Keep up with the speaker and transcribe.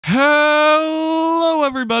Hello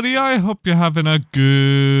everybody, I hope you're having a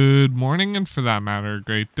good morning and for that matter a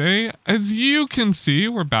great day. As you can see,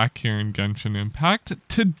 we're back here in Genshin Impact.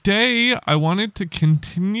 Today I wanted to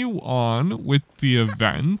continue on with the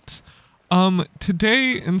event.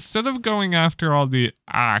 Today instead of going after all the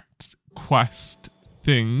quest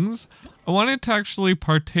things, I wanted to actually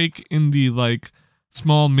partake in the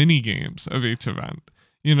small mini games of each event.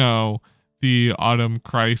 You know, the Autumn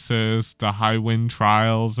Crisis, the High Wind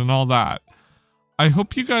Trials, and all that. I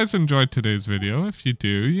hope you guys enjoyed today's video. If you do,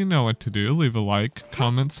 you know what to do. Leave a like,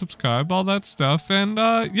 comment, subscribe, all that stuff. And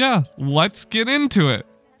yeah, let's get into it.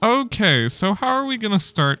 Okay, so how are we going to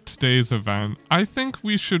start today's event? I think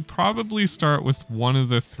we should probably start with one of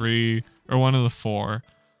the three, or one of the four.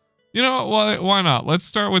 You know what, why not? Let's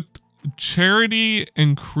start with charity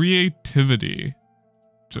and creativity.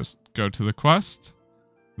 Just go to the quest.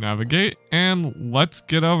 Navigate and let's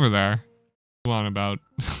get over there. Go on about.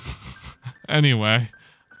 Anyway,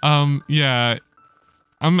 yeah,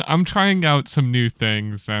 I'm trying out some new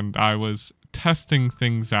things and I was testing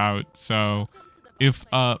things out. So if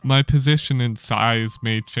my position and size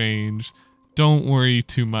may change, don't worry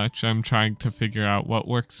too much. I'm trying to figure out what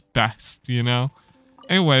works best, you know?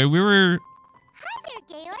 Anyway, we were... Hi there,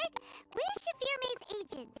 Georg. We're Shafirme's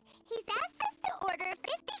agents. He's asked us to order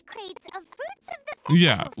 50 crates of fruits of the festival.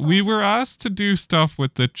 Yeah, we were asked to do stuff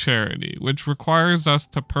with the charity, which requires us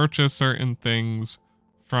to purchase certain things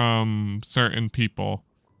from certain people.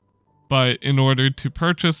 But in order to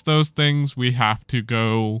purchase those things, we have to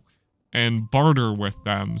go and barter with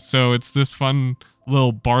them. So it's this fun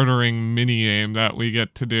little bartering mini game that we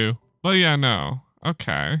get to do. But yeah, no.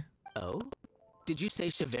 Okay. Oh? Did you say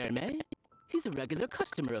Shafirme? He's a regular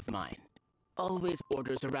customer of mine. Always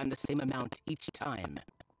orders around the same amount each time.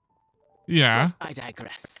 Yeah. But I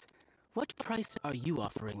digress. What price are you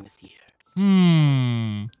offering this year?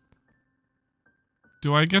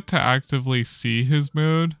 Do I get to actively see his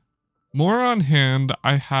mood? More on hand,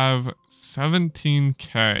 I have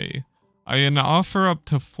 17k. I can offer up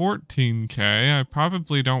to 14k. I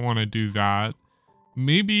probably don't want to do that.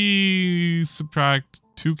 Maybe subtract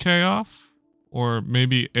 2k off? Or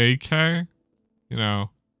maybe a k? You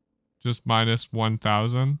know, just minus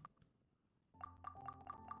 1,000.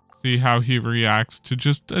 See how he reacts to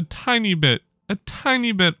just a tiny bit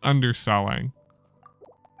underselling.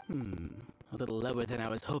 A little lower than I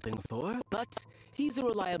was hoping for, but he's a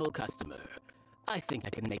reliable customer. I think I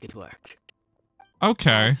can make it work.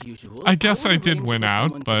 Okay. As usual, I guess I will did arrange win for out,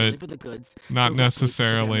 someone to but deliver the goods not directly to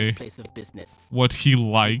necessarily Shafirme's place of business. what he You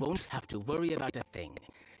liked. won't have to worry about a thing.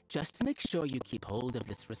 Just make sure you keep hold of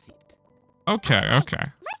this receipt. Okay. Let's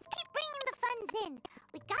keep bringing the funds in.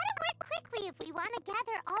 We gotta work quickly if we want to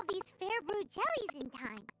gather all these fair brew jellies in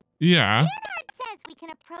time. Yeah. DeviantArt says we can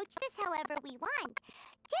approach this however we want,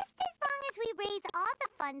 just as long as we raise all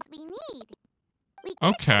the funds we need. We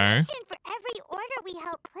get a commission for every order we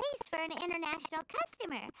help place for an international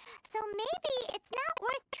customer, so maybe it's not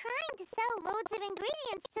worth trying to sell loads of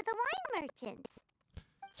ingredients to the wine merchants.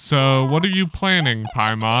 So, what are you planning,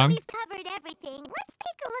 Paimon? We've covered everything. Let's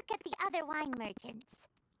take a look at the other wine merchants.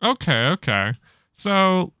 Okay.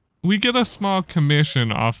 So, we get a small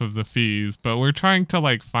commission off of the fees, but we're trying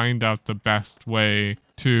to find out the best way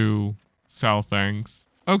to sell things.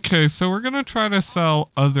 Okay, so we're gonna try to sell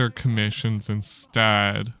other commissions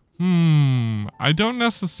instead. I don't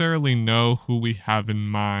necessarily know who we have in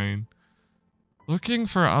mind. Looking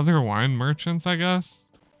for other wine merchants, I guess?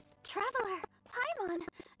 Traveler, Paimon,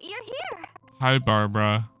 you're here. Hi,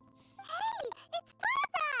 Barbara. Hey, it's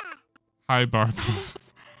Barbara. Hi, Barbara.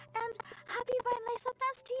 Thanks. And happy Wine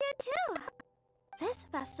Fest to you too. This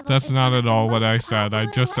festival That's is not one at of all the what I most said. I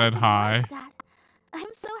popular just said ones in hi. Mondstadt.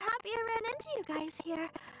 I'm so happy I ran into you guys here.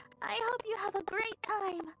 I hope you have a great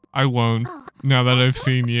time. I won't, Oh, now that I've also,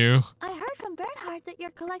 seen you. I heard from Bernhard that you're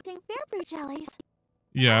collecting fair brew jellies.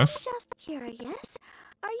 Yes. I'm just curious.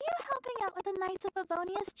 Are you helping out with the Knights of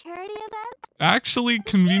Avonia's charity event? Actually,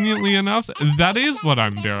 conveniently enough, that is what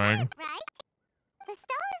I'm doing. Right? The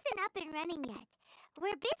stall isn't up and running yet.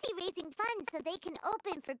 We're busy raising funds so they can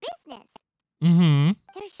open for business.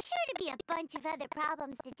 There's sure to be a bunch of other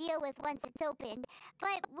problems to deal with once it's opened,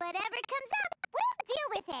 but whatever comes up, we'll deal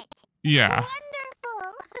with it. Yeah.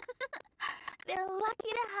 Wonderful! They're lucky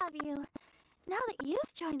to have you. Now that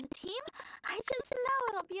you've joined the team, I just know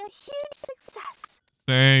it'll be a huge success.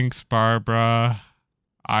 Thanks, Barbara.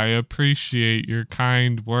 I appreciate your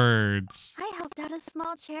kind words. I helped out a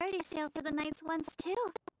small charity sale for the Knights once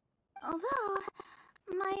too. Although,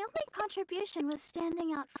 my only contribution was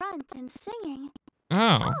standing out front and singing.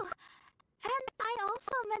 Oh. Oh, and I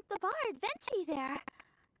also met the bard, Venti, there.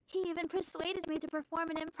 He even persuaded me to perform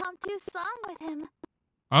an impromptu song with him.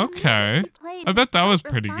 Okay. I bet that was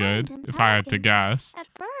pretty good, if I had to guess. At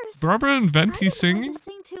first, Barbara and Venti I didn't singing? want to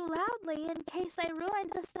sing too loudly in case I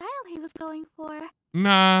ruined the style he was going for.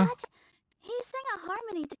 Nah. But he sang a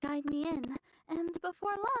harmony to guide me in, and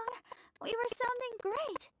before long, we were sounding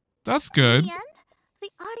great. That's good. In the end,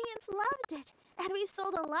 the audience loved it, and we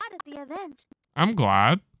sold a lot at the event. I'm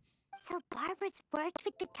glad. So Barbara's worked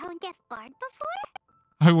with the tone-deaf bard before?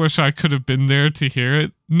 I wish I could have been there to hear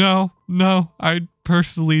it. No, I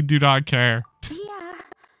personally do not care. Yeah.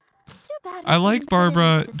 Too bad. I like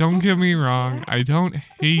Barbara, don't get me wrong. I don't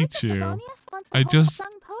hate you. I just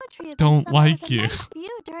don't like you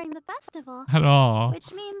during the festival, at all.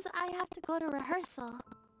 which means I have to go to rehearsal.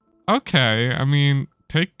 Okay, I mean,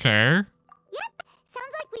 take care. Yep,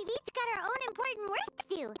 sounds like we've each got our own important work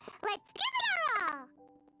to do. Let's give it our all!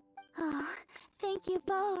 Oh, thank you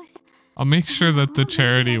both. I'll make sure that the Maybe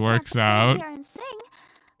charity I can't works stay out. here and sing,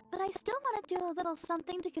 but I still want to do a little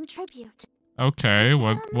something to contribute. Okay,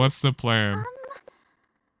 what's the plan?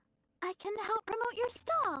 I can help promote your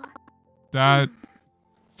stall. That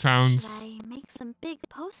Should sounds I make some big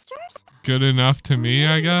posters? good enough to me,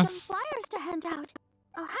 I Maybe guess. some flyers to hand out.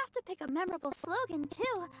 I'll have to pick a memorable slogan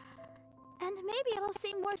too. And maybe it'll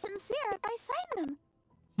seem more sincere if I sign them.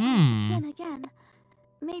 Then again,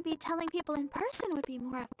 maybe telling people in person would be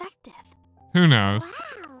more effective. Who knows?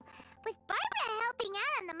 Wow, with Barbara helping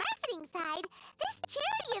out on the marketing side, this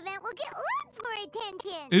charity event will get loads more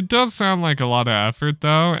attention. It does sound like a lot of effort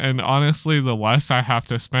though, and honestly, the less I have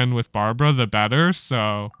to spend with Barbara, the better,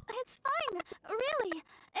 so... It's fine, really.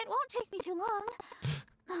 It won't take me too long.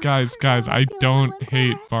 Guys, Now I feel a don't little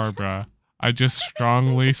hate embarrassed. Barbara. I just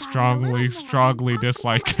strongly Think about it a little more and strongly talk to some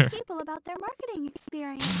dislike other her. people about their marketing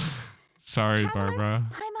experience. Sorry, Traveler, Barbara.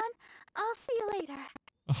 Paimon, I'll see you later.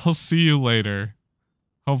 I'll see you later.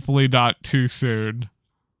 Hopefully not too soon.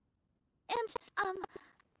 And,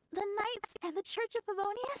 the Knights and the Church of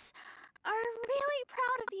Favonius are really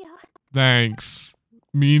proud of you. Thanks.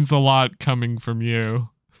 Means a lot coming from you.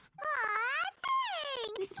 Aw,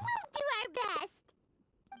 thanks! We'll do our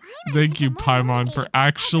best. Thank you, Paimon, for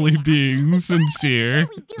actually being sincere.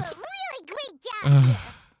 We do a really great job here.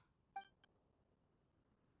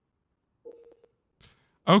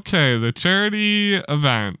 Okay, the charity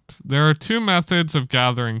event. There are two methods of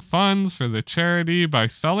gathering funds for the charity: by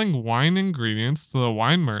selling wine ingredients to the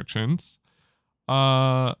wine merchants,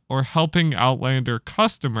 or helping Outlander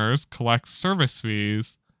customers collect service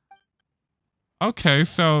fees. Okay,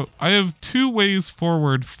 so I have two ways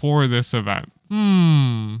forward for this event.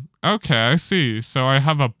 Okay, I see. So I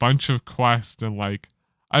have a bunch of quests and I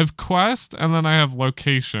have quests and then I have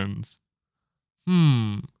locations.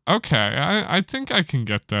 Okay, I think I can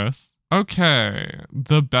get this. Okay,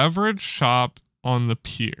 the beverage shop on the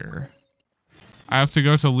pier. I have to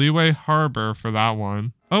go to Leeway Harbor for that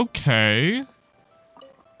one. Okay.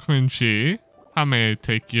 Quincy, how may I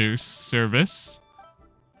take your service?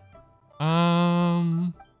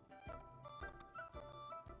 I'll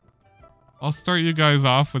start you guys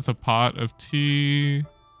off with a pot of tea.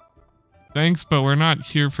 Thanks, but we're not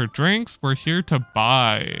here for drinks. We're here to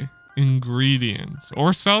buy ingredients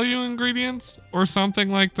or sell you ingredients or something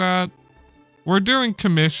like that. We're doing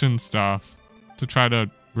commission stuff to try to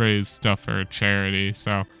raise stuff for a charity,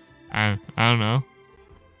 so I don't know.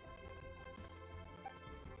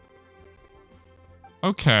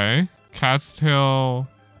 Okay, Cat's Tail.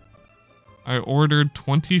 I ordered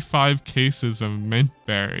 25 cases of mint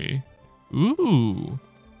berry. Ooh.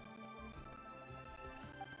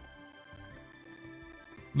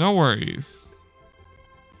 No worries.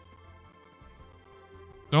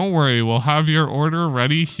 Don't worry, we'll have your order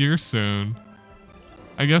ready here soon.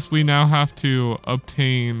 I guess we now have to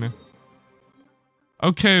obtain...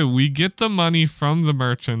 Okay, we get the money from the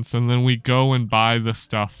merchants and then we go and buy the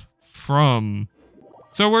stuff from...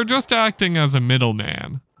 So we're just acting as a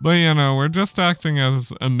middleman. But you know, we're just acting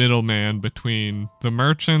as a middleman between the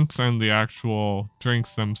merchants and the actual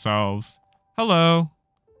drinks themselves. Hello.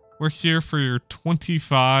 We're here for your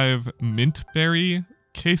 25 mint berry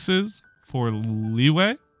cases for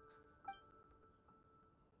Leeway.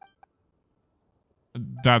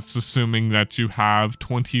 That's assuming that you have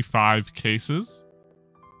 25 cases.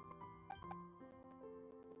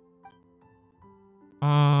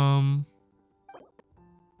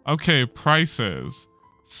 Okay, prices.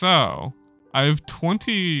 So, I have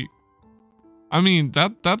 20... I mean,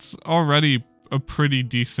 that's already a pretty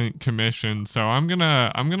decent commission, so I'm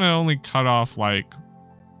gonna only cut off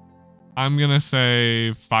I'm gonna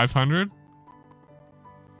say 500.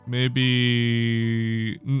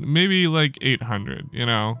 Maybe like 800, you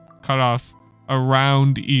know, cut off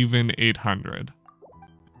around even 800.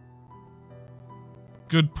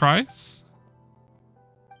 Good price?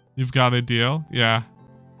 You've got a deal? Yeah.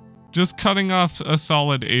 Just cutting off a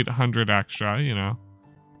solid 800 extra, you know.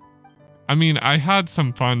 I mean, I had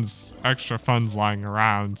some funds, extra funds lying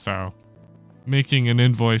around, so making an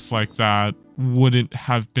invoice like that wouldn't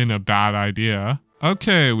have been a bad idea.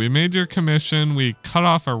 Okay, we made your commission. We cut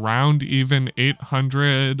off around even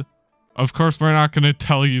 800. Of course, we're not going to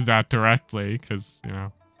tell you that directly because, you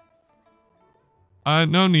know.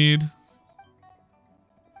 No need.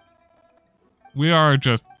 We are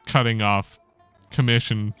just cutting off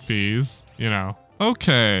commission fees, you know.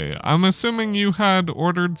 Okay, I'm assuming you had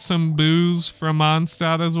ordered some booze from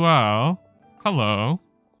Mondstadt as well. Hello.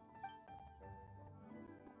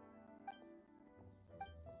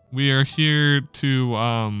 We are here to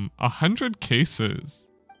 100 cases.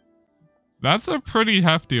 That's a pretty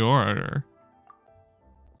hefty order.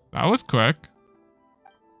 That was quick.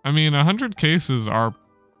 I mean, 100 cases are,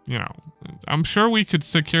 you know, I'm sure we could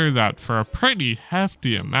secure that for a pretty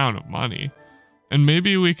hefty amount of money. And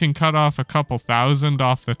maybe we can cut off a couple thousand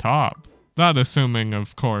off the top. That assuming,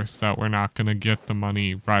 of course, that we're not going to get the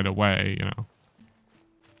money right away, you know.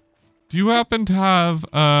 Do you happen to have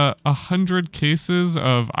 100 cases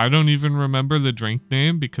of, I don't even remember the drink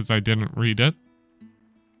name because I didn't read it.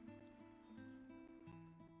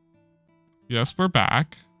 Yes, we're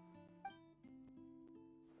back.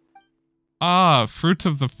 Ah, Fruit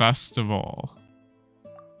of the Festival.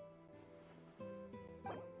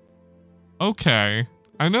 Okay,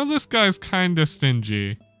 I know this guy's kinda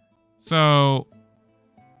stingy. So,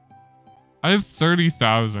 I have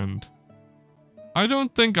 30,000. I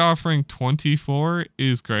don't think offering 24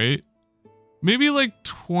 is great. Maybe like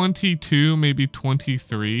 22, maybe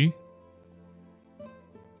 23.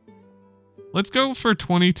 Let's go for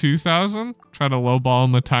 22,000. Try to lowball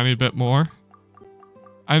him a tiny bit more.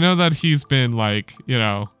 I know that he's been like, you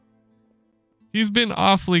know, he's been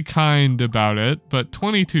awfully kind about it, but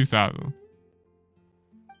 22,000.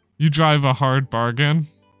 You drive a hard bargain.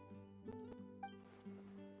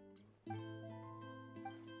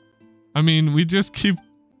 I mean, we just keep...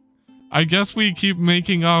 I guess we keep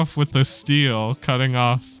making off with the steal, cutting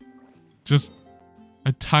off just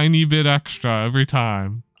a tiny bit extra every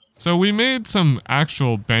time. So we made some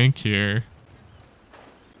actual bank here.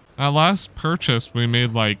 At last purchase, we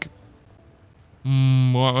made like...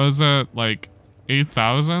 what was it? Like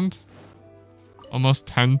 8,000? Almost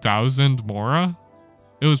 10,000 Mora?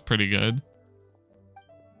 It was pretty good.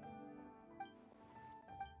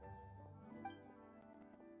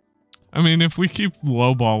 I mean, if we keep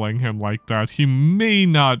lowballing him like that, he may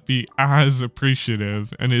not be as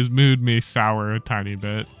appreciative and his mood may sour a tiny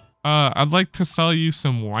bit. I'd like to sell you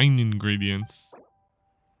some wine ingredients.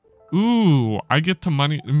 Ooh, I get to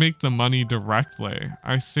make the money directly.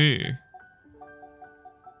 I see.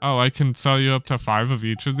 Oh, I can sell you up to 5 of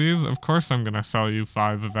each of these? Of course I'm gonna sell you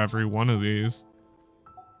 5 of every one of these.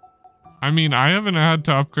 I mean, I haven't had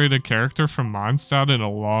to upgrade a character from Mondstadt in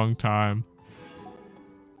a long time.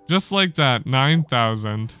 Just like that,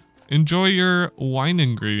 9,000. Enjoy your wine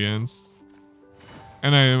ingredients.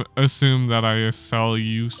 And I assume that I sell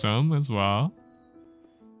you some as well.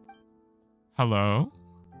 Hello?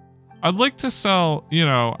 I'd like to sell, you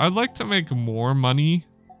know, I'd like to make more money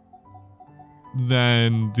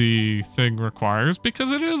than the thing requires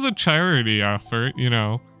because it is a charity effort, you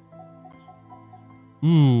know.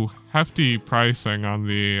 Ooh, hefty pricing on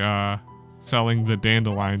the selling the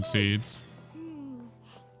dandelion seeds.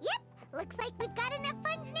 Yep, looks like we've got enough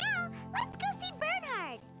funds now. Let's go see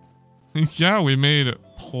Bernhard. Yeah, we made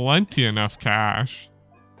plenty enough cash.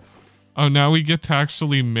 Oh, now we get to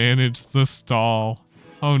actually manage the stall.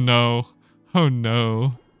 Oh no. Oh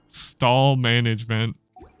no. Stall management.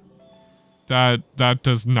 That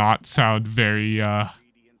does not sound very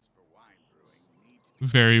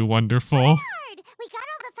very wonderful. Bernhard, we got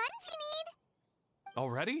all the funds you need.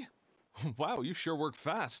 Already? Wow, you sure work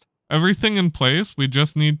fast. Everything in place. We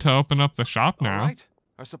just need to open up the shop now. All right.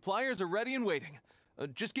 Our suppliers are ready and waiting.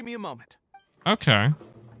 Just give me a moment. Okay.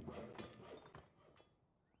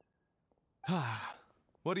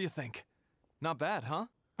 What do you think? Not bad, huh?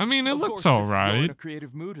 I mean, it Of looks course, all if you're right. in a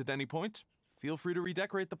creative mood at any point, feel free to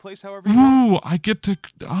redecorate the place however you want. Ooh, I get to...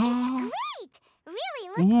 Great! Really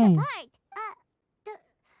looks the part.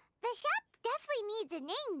 The shop definitely needs a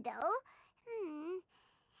name, though.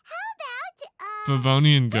 How about,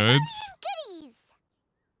 Favonian Goods.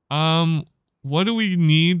 Goodies? What do we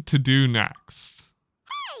need to do next?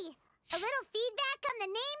 Hey! A little feedback on the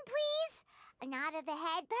name, please? A nod of the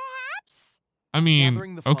head, perhaps? I mean,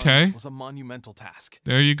 Gathering the funds okay. was a monumental task.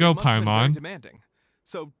 There you go, It must have been very Paimon. demanding.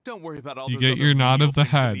 So don't worry about all You those get other your nod menial of the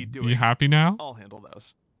things that head. need You doing. happy now? I'll handle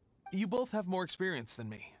those. You both have more experience than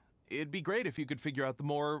me. It'd be great if you could figure out the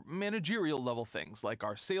more managerial level things like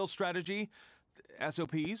our sales strategy,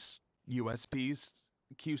 SOPs, USPs,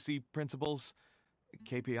 QC principles,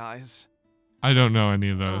 KPIs. I don't know any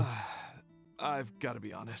of those. I've got to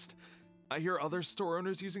be honest. I hear other store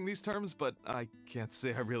owners using these terms, but I can't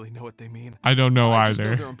say I really know what they mean. I don't know I just know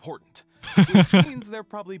either. they're important, which means they're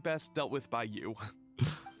probably best dealt with by you. So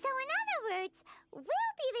in other words, we'll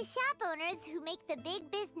be the shop owners who make the big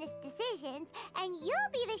business decisions, and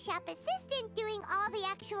you'll be the shop assistant doing all the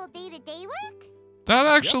actual day-to-day work? That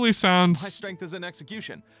actually My sounds strength is in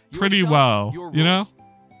execution. Your pretty shop, well, your you know? rules.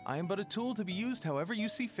 I am but a tool to be used however you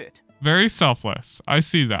see fit. very selfless. I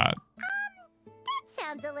see that. That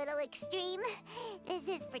sounds a little extreme. This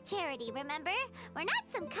is for charity, remember? We're not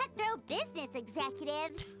some cutthroat business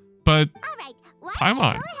executives. But All right, why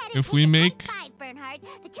Paimon, don't you go ahead and if take we a make- tight 5, Bernhard?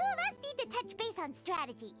 The two of us need to touch base on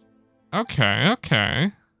strategy.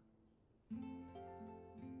 okay.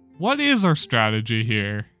 What is our strategy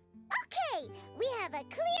here? Okay, we have a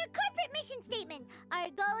clear corporate mission statement. Our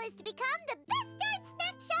goal is to become the best darn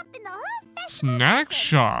snack shop in the whole festival. Snack season.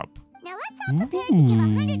 shop. Now let's all prepare to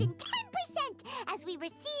give Ooh. 110% as we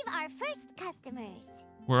receive our first customers.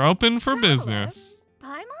 We're open for Traveler? business.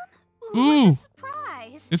 Paimon? Ooh. What a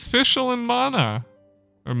surprise. It's Fischl and Mana.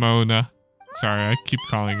 Or Mona. Sorry, I keep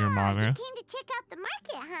calling her You Mana. came to check out the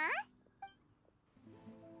market, huh?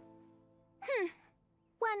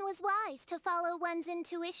 One was wise to follow one's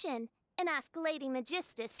intuition and ask Lady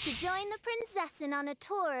Magistus to join the Prinzessin on a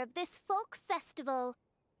tour of this folk festival.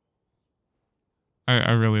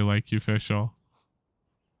 I really like you, Fischl.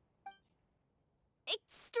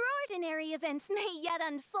 Extraordinary events may yet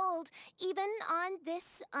unfold, even on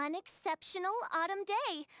this unexceptional autumn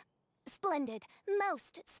day. Splendid,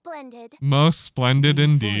 most splendid. Most splendid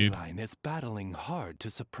indeed. Fräulein is battling hard to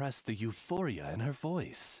suppress the euphoria in her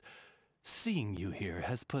voice. Seeing you here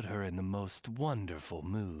has put her in the most wonderful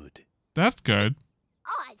mood. That's good.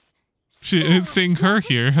 Oz! Seeing her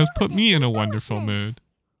here has put me in a wonderful mood.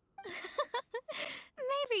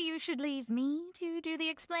 Maybe you should leave me to do the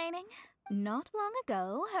explaining. Not long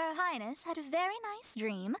ago, Her Highness had a very nice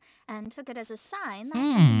dream and took it as a sign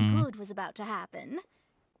that something good was about to happen.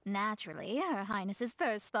 Naturally, Her Highness's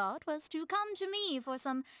first thought was to come to me for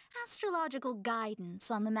some astrological guidance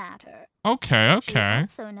on the matter. Okay. She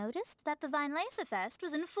also noticed that the Vinelasefest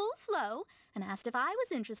was in full flow and asked if I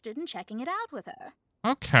was interested in checking it out with her.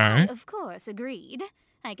 I, Okay. of course, agreed.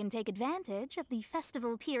 I can take advantage of the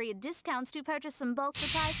festival period discounts to purchase some bulk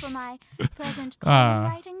supplies for my present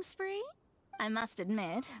writing spree. I must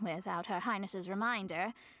admit, without Her Highness's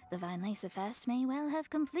reminder, the Vinelasefest may well have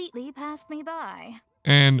completely passed me by.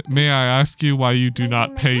 And may I ask you why you do Lady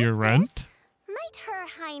not pay your Magistus? rent? Might Her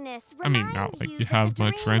Highness I mean, remind not like you you that have the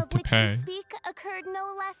much dream rent of to which pay. you speak occurred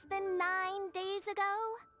no less than 9 days ago?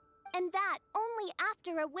 And that only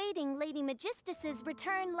after awaiting Lady Magistus's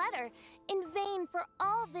return letter. In vain for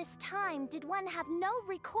all this time did one have no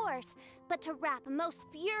recourse but to rap most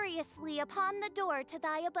furiously upon the door to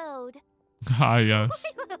thy abode. Ah, yes.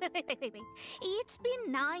 Wait. It's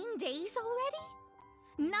been 9 days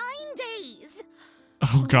already? 9 days!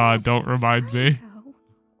 Oh God, don't remind me.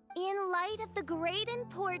 In light of the great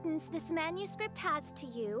importance this manuscript has to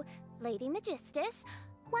you, Lady Magistus,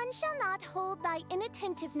 one shall not hold thy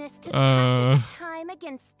inattentiveness to the passage of time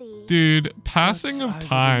against thee. Dude, passing But I of would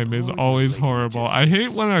time is implore you, always Lady horrible. I hate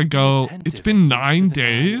Magistus, when I to be go, attentive it's been at least 9 to the high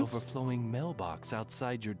days? overflowing mailbox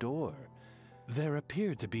outside your door. There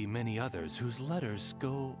appear to be many others whose letters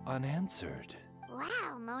go unanswered.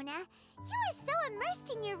 Wow, Mona. You were so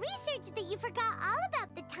immersed in your research that you forgot all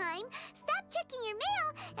about the time, stopped checking your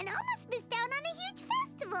mail, and almost missed out on a huge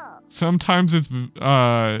festival. Sometimes it's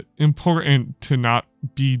important to not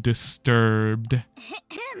be disturbed.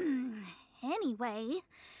 Anyway,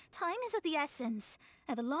 time is of the essence.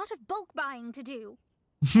 I have a lot of bulk buying to do.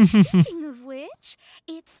 Speaking of which,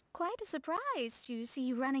 it's quite a surprise to see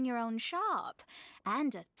you running your own shop.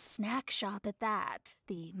 And a snack shop at that.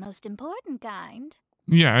 The most important kind.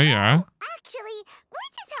 Yeah. Actually,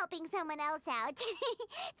 we're just helping someone else out.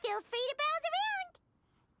 Feel free to browse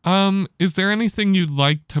around. Is there anything you'd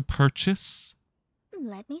like to purchase?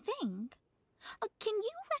 Let me think. Can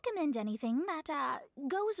you recommend anything that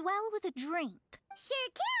goes well with a drink? Sure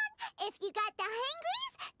can. If you got the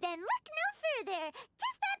hangries, then look no further.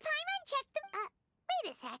 Just that Paimon checked them.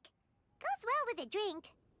 Wait a sec. Goes well with a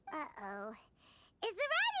drink. Uh-oh. Is the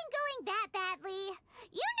writing going that badly?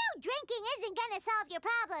 You know drinking isn't gonna solve your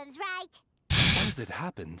problems, right? As it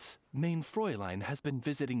happens, Main Fräulein has been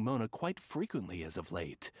visiting Mona quite frequently as of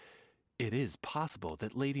late. It is possible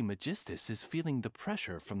that Lady Magistus is feeling the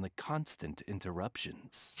pressure from the constant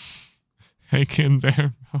interruptions. Hang in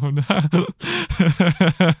there, Mona.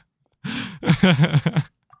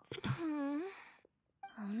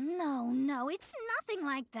 Oh, no, it's nothing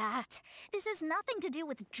like that. This has nothing to do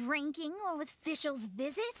with drinking or with Fischl's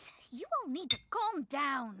visits. You all need to calm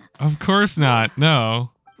down. Of course not,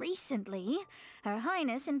 no. Recently, Her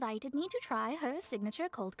Highness invited me to try her signature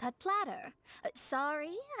cold-cut platter.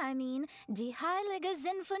 Sorry, I mean Die Heilige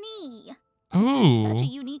Sinfonie. Ooh. Such a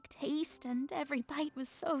unique taste, and every bite was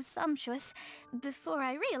so sumptuous. Before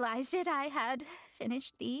I realized it, I had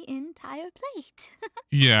finished the entire plate.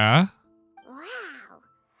 Yeah. Wow.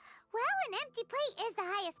 Well, an empty plate is the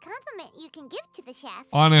highest compliment you can give to the chef.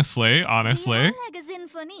 Honestly. Die Heilige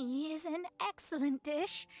Sinfonie is an excellent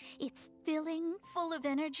dish. It's filling, full of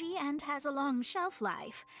energy, and has a long shelf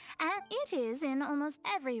life. And it is, in almost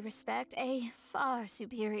every respect, a far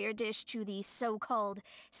superior dish to the so-called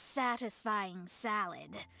satisfying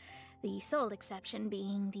salad. The sole exception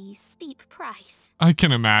being the steep price. I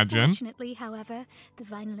can imagine. Fortunately, however, the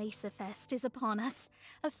Weinlese Fest is upon us.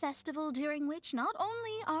 A festival during which not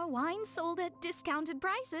only are wines sold at discounted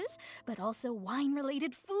prices, but also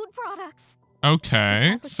wine-related food products.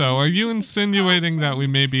 Okay, so are you insinuating that we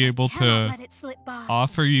may be able to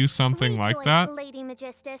offer you something like that? Lady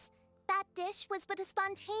Magistus. That dish was but a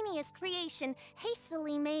spontaneous creation,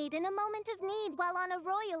 hastily made in a moment of need while on a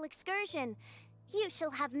royal excursion. You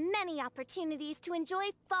shall have many opportunities to enjoy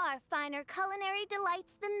far finer culinary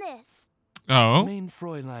delights than this. Oh. Mein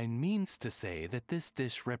Fräulein means to say that this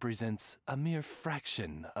dish represents a mere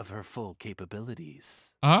fraction of her full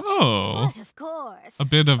capabilities. Oh. But of course, a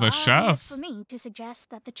bit of a far be it chef. for me to suggest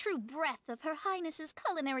that the true breadth of Her Highness's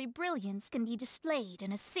culinary brilliance can be displayed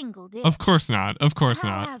in a single dish. Of course not. Of course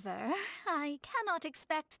not. However, I cannot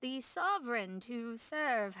expect the sovereign to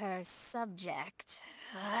serve her subject.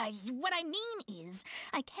 What I mean is,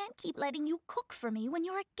 I can't keep letting you cook for me when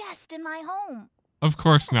you're a guest in my home. Of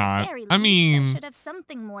course not. I mean, should have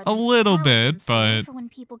something more a than little salad bit, in store but for when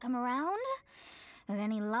people come around. With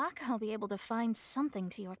any luck, I'll be able to find something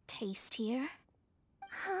to your taste here.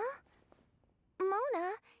 Huh?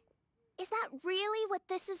 Mona, is that really what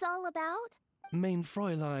this is all about? Mein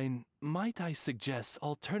Fräulein, might I suggest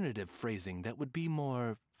alternative phrasing that would be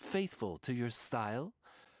more faithful to your style?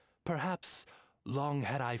 Perhaps, long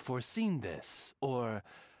had I foreseen this, or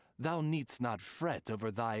thou needst not fret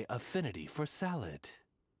over thy affinity for salad.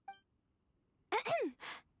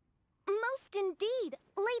 Most indeed,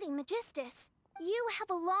 Lady Magistus. You have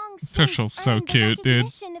a long Fischl's since so earned cute, the dude.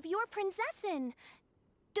 recognition of your prinzessin.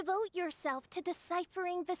 Devote yourself to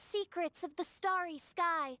deciphering the secrets of the starry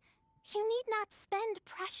sky. You need not spend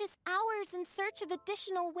precious hours in search of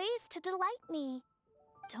additional ways to delight me.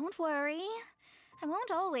 Don't worry. I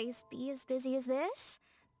won't always be as busy as this.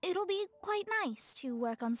 It'll be quite nice to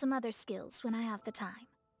work on some other skills when I have the time.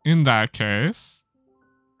 In that case.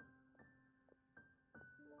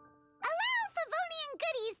 Allow Favonian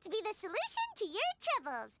goodies to be the solution to your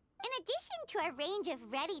troubles. In addition to our range of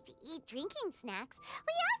ready-to-eat drinking snacks,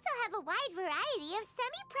 we also have a wide variety of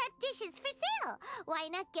semi-prep dishes for sale. Why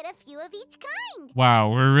not get a few of each kind? Wow,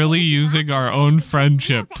 we're really using our own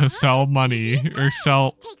friendship to sell money, or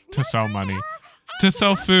to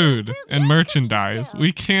sell food and merchandise.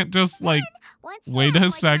 We can't just, like, wait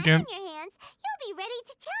a second. You'll be ready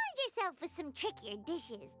to challenge yourself with some trickier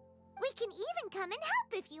dishes. We can even come and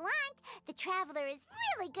help if you want. The Traveler is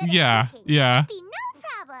really good at cooking. Yeah. It'd be no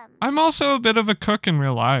problem. I'm also a bit of a cook in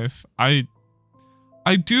real life. I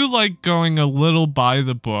do like going a little by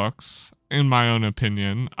the books, in my own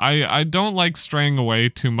opinion. I don't like straying away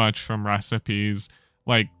too much from recipes,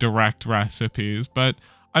 like direct recipes, but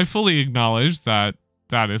I fully acknowledge that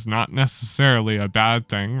that is not necessarily a bad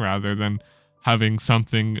thing, rather than having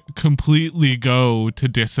something completely go to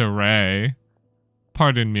disarray.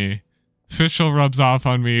 Pardon me. Fischl rubs off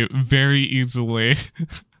on me very easily.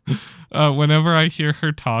 Whenever I hear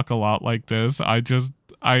her talk a lot like this, I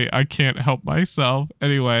can't help myself.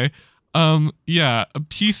 Anyway, yeah, a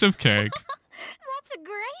piece of cake. That's a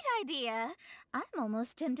great idea. I'm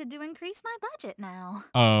almost tempted to increase my budget now.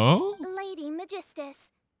 Oh? Lady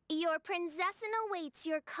Magistus, your prinzessin awaits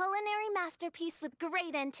your culinary masterpiece with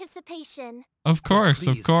great anticipation. Of course,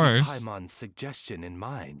 of course. Keep Paimon's suggestion in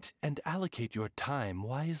mind and allocate your time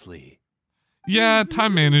wisely. Yeah,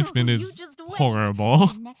 time management is horrible.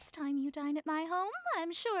 The next time you dine at my home,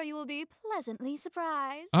 I'm sure you will be pleasantly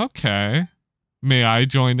surprised. Okay. May I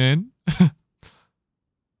join in? Favonian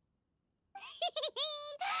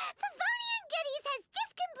Goodies has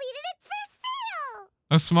just completed its first sale!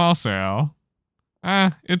 A small sale.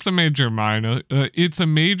 It's a major it's a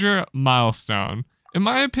major milestone. In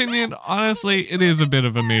my opinion, honestly, it is a bit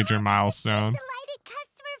of a major milestone.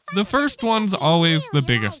 The first one's always the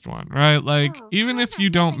biggest one, right? Like, even if you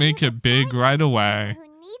don't make it big right away,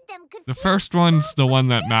 the first one's the one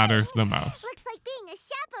that matters the most. Looks like being a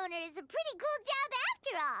shop owner is a pretty cool job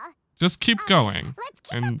after all. Just keep going,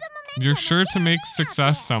 and you're sure to make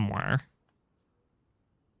success somewhere.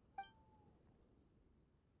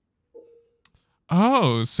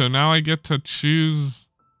 Oh, so now I get to choose,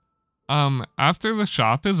 after the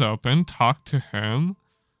shop is open, talk to him.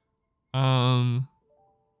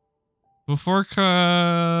 Before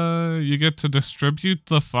you get to distribute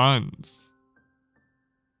the funds.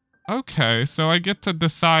 Okay, so I get to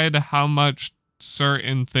decide how much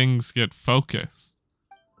certain things get focused.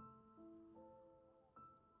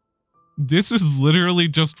 This is literally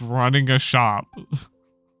just running a shop.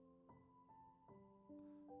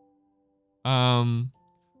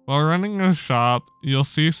 While running a shop, you'll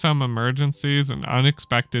see some emergencies and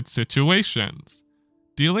unexpected situations.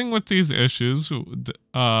 Dealing with these issues,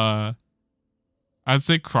 as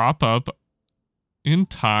they crop up in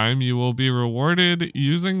time, you will be rewarded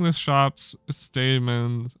using the shop's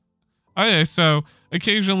statements. Okay, so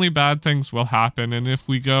occasionally bad things will happen, and if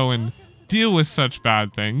we go and deal with such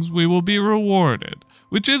bad things, we will be rewarded,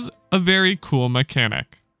 which is a very cool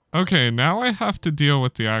mechanic. Okay, now I have to deal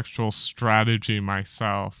with the actual strategy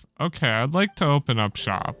myself. Okay, I'd like to open up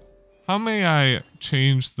shop. How may I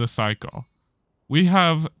change the cycle? We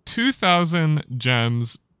have 2,000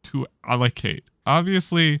 gems to allocate.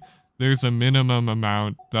 Obviously, there's a minimum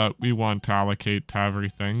amount that we want to allocate to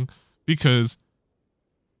everything because,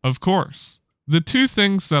 of course, the two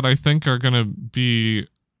things that I think are going to be...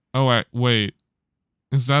 Oh, wait.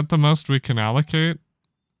 Is that the most we can allocate?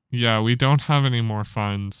 Yeah, we don't have any more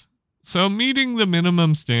funds. So meeting the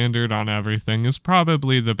minimum standard on everything is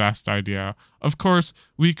probably the best idea. Of course,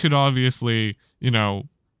 we could obviously,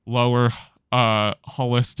 lower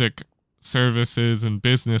holistic services and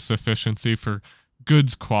business efficiency for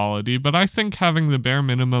goods quality, but I think having the bare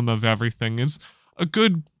minimum of everything is a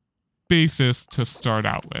good basis to start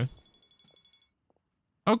out with.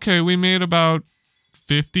 Okay, we made about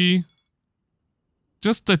 50.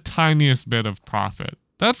 Just the tiniest bit of profit.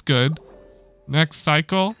 That's good. Next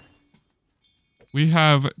cycle. We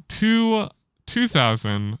have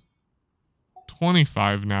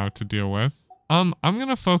 2,025 now to deal with. I'm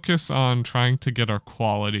gonna focus on trying to get our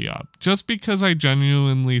quality up, just because I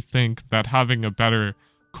genuinely think that having a better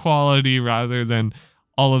quality rather than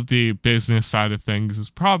all of the business side of things is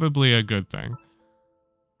probably a good thing.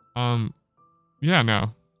 Yeah,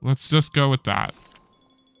 no, let's just go with that.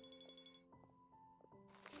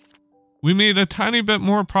 We made a tiny bit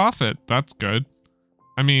more profit. That's good.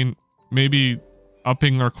 I mean, maybe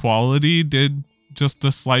upping our quality did just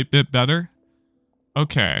a slight bit better.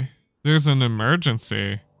 Okay. There's an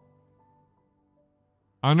emergency.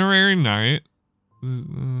 Honorary night.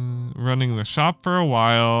 Running the shop for a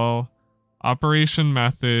while. Operation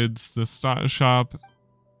methods. The shop.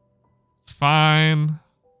 It's fine.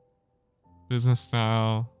 Business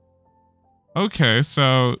style. Okay,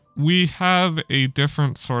 so we have a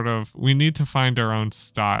different sort of... We need to find our own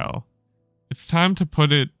style. It's time to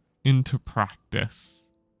put it into practice.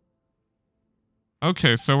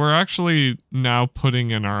 Okay, so we're actually now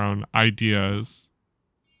putting in our own ideas.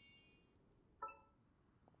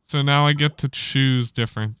 So now I get to choose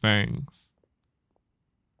different things.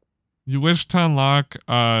 You wish to unlock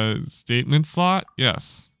a statement slot?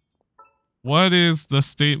 Yes. What is the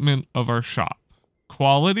statement of our shop?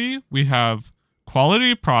 Quality, we have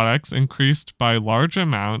quality products increased by large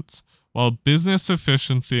amounts, while business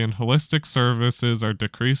efficiency and holistic services are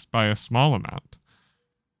decreased by a small amount.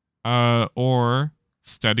 Or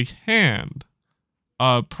steady hand.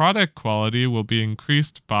 Product quality will be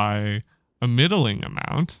increased by a middling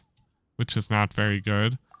amount, which is not very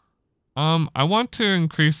good. I want to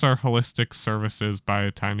increase our holistic services by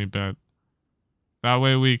a tiny bit. That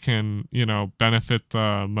way we can, benefit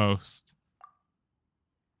the most.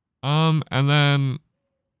 And then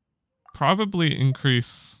probably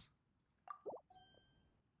increase...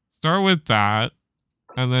 Start with that.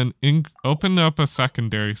 And then open up a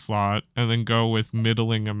secondary slot and then go with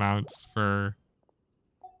middling amounts for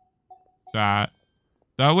that.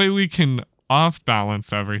 That way we can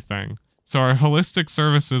off-balance everything. So our holistic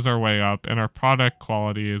services are way up and our product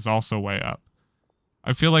quality is also way up.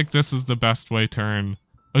 I feel like this is the best way to earn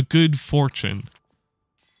a good fortune.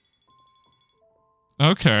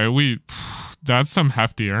 Okay, that's some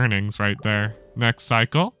hefty earnings right there. Next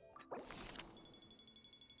cycle.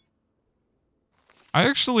 I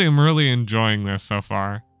actually am really enjoying this so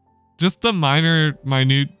far. Just the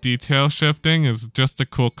minute detail shifting is just a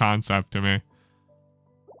cool concept to me.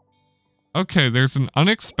 Okay, there's an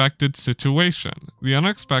unexpected situation. The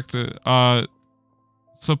unexpected,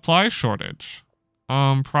 supply shortage.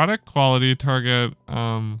 Product quality target,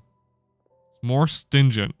 more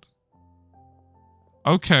stingent.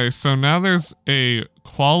 Okay, so now there's a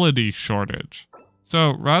quality shortage.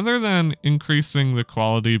 So rather than increasing the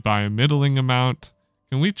quality by a middling amount,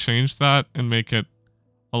 can we change that and make it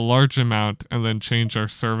a large amount and then change our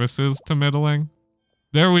services to middling?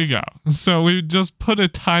 There we go. So we just put a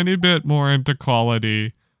tiny bit more into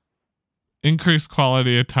quality, increase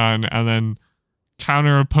quality a ton, and then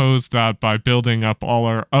counteroppose that by building up all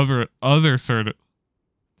our other cert.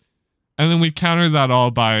 And then we counter that all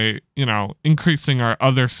by, you know, increasing our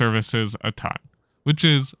other services a ton, which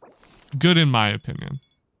is good in my opinion.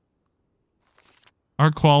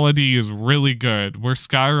 Our quality is really good. We're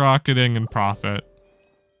skyrocketing in profit.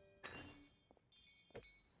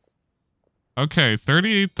 Okay,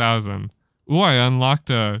 38,000. Ooh, I unlocked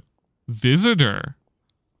a visitor.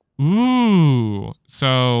 Ooh,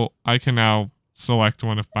 so I can now select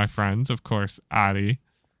one of my friends, of course, Addie.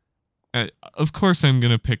 Of course I'm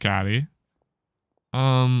gonna pick Addie.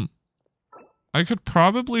 I could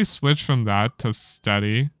probably switch from that to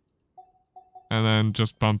steady and then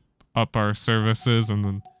just bump up our services and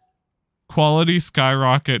then quality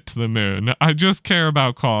skyrocket to the moon. I just care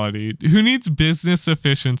about quality. Who needs business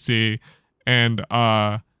efficiency and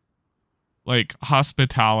like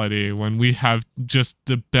hospitality when we have just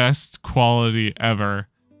the best quality ever?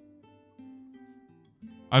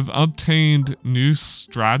 I've obtained new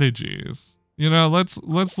strategies. You know, let's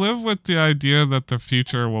live with the idea that the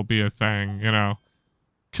future will be a thing, you know.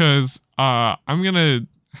 Cause I'm gonna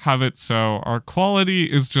have it so our quality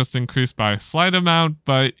is just increased by a slight amount,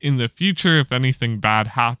 but in the future, if anything bad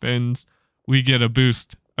happens, we get a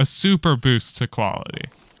boost, a super boost to quality.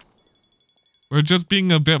 We're just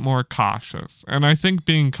being a bit more cautious, and I think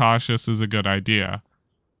being cautious is a good idea.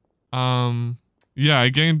 Yeah, I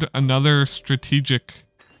gained another strategic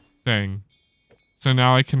thing. So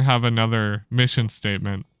now I can have another mission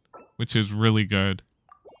statement, which is really good.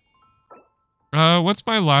 What's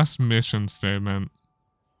my last mission statement?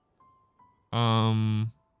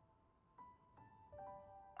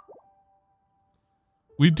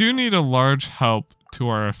 We do need a large help to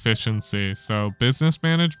our efficiency, so business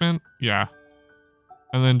management, yeah.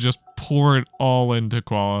 And then just pour it all into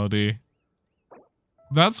quality.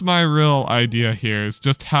 That's my real idea here, is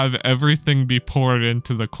just have everything be poured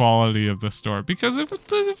into the quality of the store. Because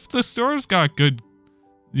if the store's got good,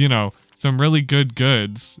 you know, some really good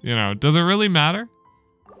goods, you know, does it really matter?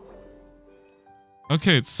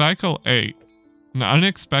 Okay, it's cycle 8. An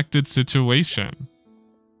unexpected situation.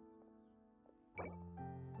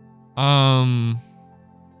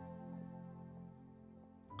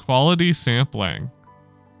 Quality sampling.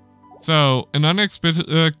 So, an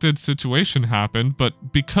unexpected situation happened,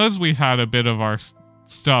 but because we had a bit of our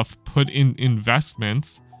stuff put in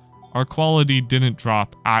investments, our quality didn't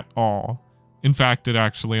drop at all. In fact, it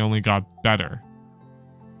actually only got better.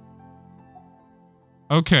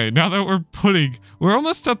 Okay, now that we're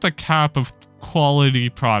almost at the cap of quality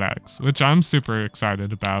products, which I'm super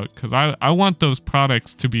excited about, because I want those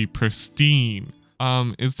products to be pristine.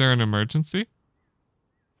 Is there an emergency?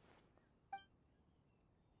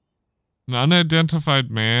 An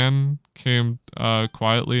unidentified man came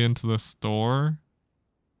quietly into the store.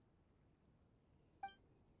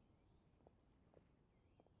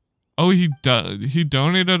 Oh, he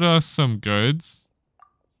donated us some goods.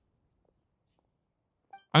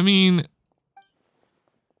 I mean,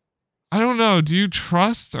 I don't know. Do you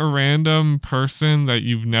trust a random person that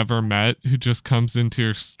you've never met who just comes into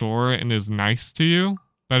your store and is nice to you?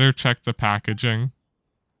 Better check the packaging.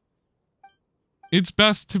 It's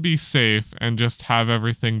best to be safe and just have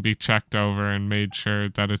everything be checked over and made sure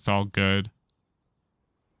that it's all good.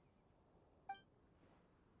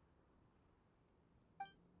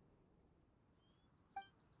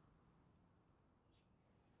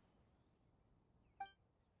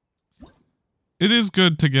 It is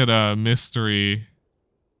good to get a mystery.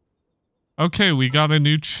 Okay, we got a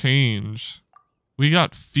new change. We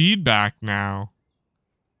got feedback now.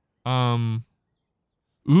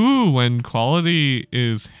 Ooh, when quality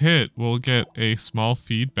is hit, we'll get a small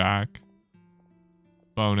feedback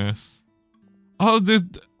bonus. Oh,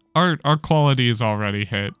 our quality is already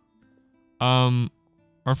hit. Our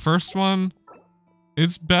first one,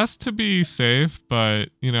 it's best to be safe, but,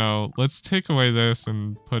 you know, let's take away this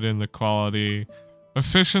and put in the quality.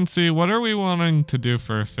 Efficiency, what are we wanting to do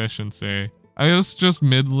for efficiency? I guess just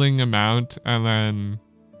middling amount and then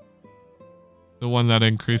The one that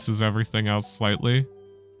increases everything else slightly.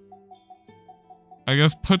 I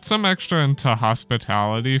guess put some extra into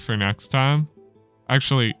hospitality for next time.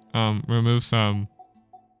 Actually, remove some.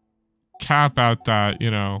 Cap out that,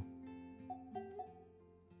 you know.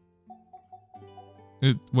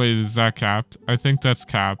 Wait, is that capped? I think that's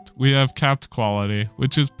capped. We have capped quality,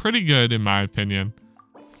 which is pretty good in my opinion.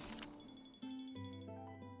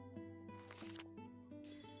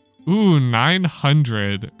 Ooh,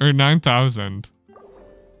 900 or 9,000.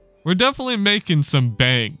 We're definitely making some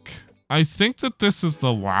bank. I think that this is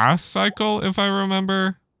the last cycle, if I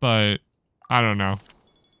remember, but I don't know.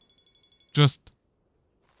 Just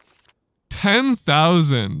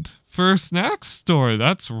 10,000 for a snack store.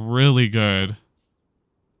 That's really good.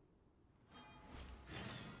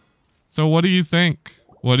 So what do you think?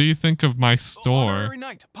 What do you think of my store? Honorary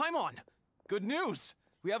Knight, Paimon! Good news!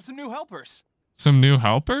 We have some new helpers. Some new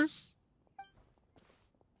helpers?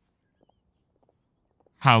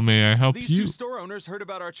 How may I help you? These two store owners heard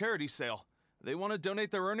about our charity sale. They want to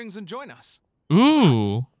donate their earnings and join us.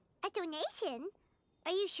 Ooh. A donation?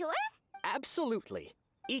 Are you sure? Absolutely.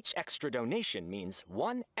 Each extra donation means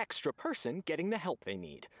one extra person getting the help they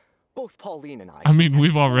need. Both Pauline and I mean,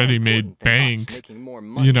 we've already made bank,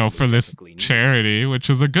 you know, for this charity, which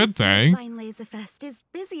is a good thing. Fine Laser Fest is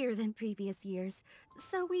busier than previous years,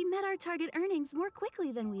 so we met our target earnings more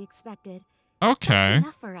quickly than we expected. Okay. That's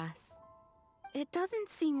enough for us. It doesn't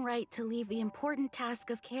seem right to leave the important task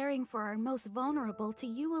of caring for our most vulnerable to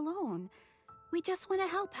you alone. We just want to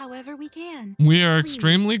help however we can. We are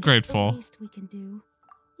extremely grateful. It's the least we can do.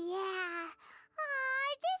 Yeah.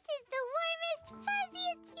 Aw, this is the warmest,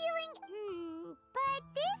 fuzziest feeling. But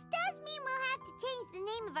this does mean we'll have to change the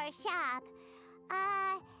name of our shop.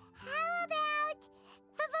 How about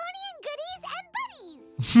Favonian Goodies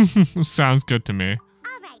and Buddies? Sounds good to me.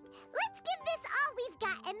 All right, let's give this all we've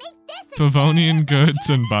got and make this a Favonian Goods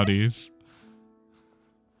and Buddies.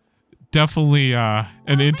 Definitely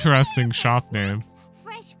an interesting shop name.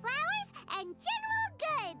 Fresh flowers and general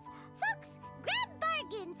goods. Folks, grab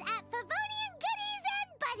bargains at Favonian Goodies and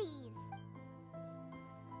Buddies.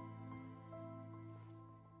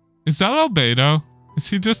 Is that Albedo? Is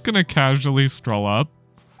he just gonna casually stroll up?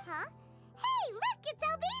 Huh? Hey, look, it's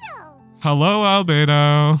Albedo. Hello,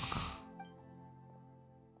 Albedo.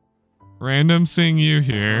 Random seeing you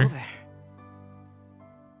here.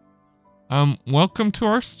 Welcome to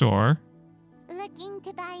our store. Looking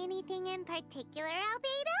to buy anything in particular,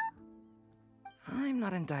 Albedo? I'm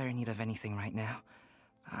not in dire need of anything right now.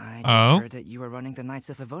 I Oh? just heard that you were running the Knights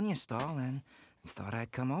of Avonia stall and thought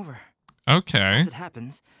I'd come over. Okay. As it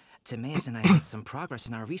happens, Timaeus and I made some progress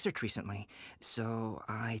in our research recently, so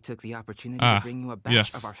I took the opportunity to bring you a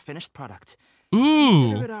batch of our finished product.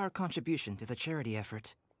 Ooh. Consider it our contribution to the charity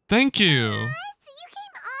effort. Thank you. So you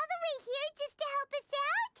came all the way here just to help us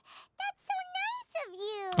out? That's so nice of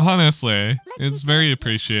you. Honestly, it's very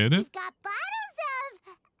appreciated. We've got bottles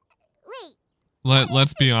of... Wait.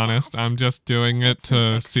 Let's be honest, I'm just doing it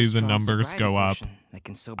to see the numbers go up.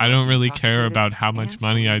 I don't really care about how much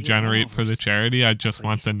money I generate for the charity, I just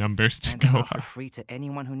want the numbers to go up. Free to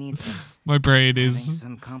anyone who needs them. My brain is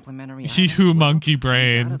hee-hoo monkey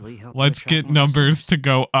brain. Let's get numbers to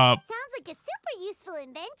go up. Sounds like a super useful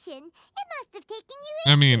invention. It must have taken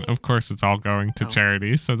you I mean, of course it's all going to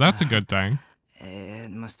charity, so that's a good thing.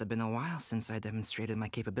 It must have been a while since I demonstrated my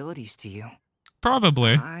capabilities to you.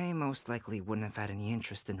 Probably. I most likely wouldn't have had any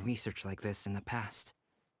interest in research like this in the past.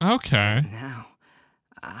 Okay. But now,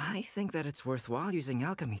 I think that it's worthwhile using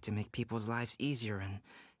alchemy to make people's lives easier in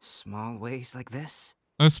small ways like this.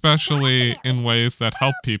 Especially in ways that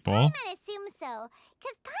help people. Paimon assumes so,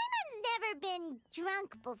 because Paimon's never been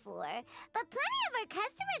drunk before, but plenty of our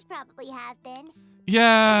customers probably have been.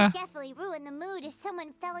 Yeah. It would definitely ruin the mood if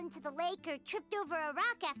someone fell into the lake or tripped over a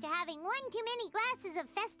rock after having one too many glasses of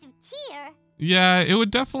festive cheer. Yeah, it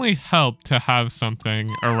would definitely help to have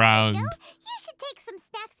something around. You should take some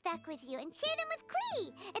snacks back with you and share them with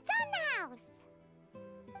Klee. It's on the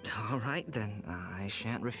house. All right, then. I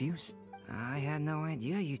shan't refuse. I had no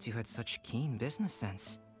idea you two had such keen business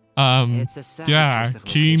sense. It's a savvy yeah, choice of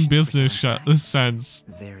keen location for business some sense.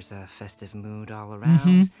 There's a festive mood all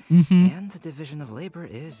around, and the division of labor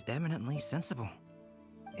is eminently sensible.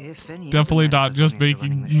 If any Definitely not just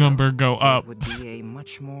making number go up. It would be a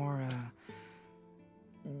much more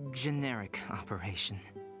generic operation.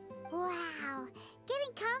 Wow,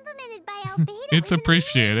 getting complimented by Albedo It's is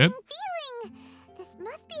appreciated. an amazing feeling. This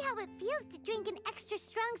must be how it feels to drink an extra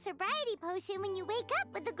strong sobriety potion when you wake up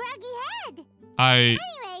with a groggy head. I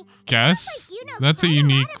guess that's a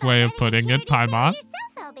unique way of putting it, Paimon.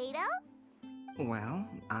 Well,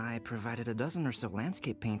 I provided a dozen or so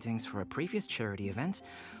landscape paintings for a previous charity event,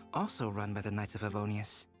 also run by the Knights of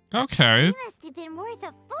Avonius. Okay. They must have been worth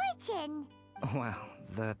a fortune. Well,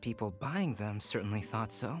 the people buying them certainly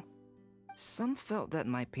thought so. Some felt that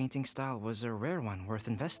my painting style was a rare one worth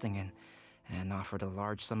investing in, and offered a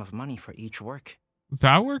large sum of money for each work.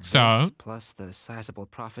 That works out. Plus the sizable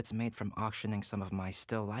profits made from auctioning some of my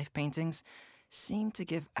still life paintings seemed to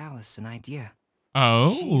give Alice an idea.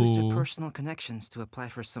 Oh. She used her personal connections to apply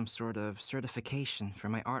for some sort of certification for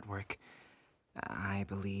my artwork. I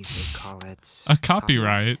believe they call it... a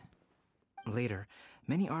copyright. Later,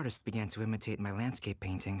 many artists began to imitate my landscape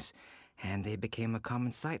paintings, and they became a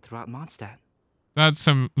common sight throughout Mondstadt. That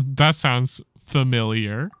sounds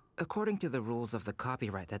familiar. According to the rules of the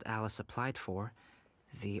copyright that Alice applied for,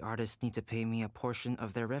 the artists need to pay me a portion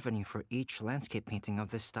of their revenue for each landscape painting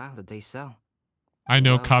of this style that they sell. I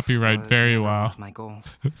know Wealth copyright very was never one well. of my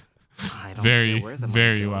goals. I don't Very, care where the money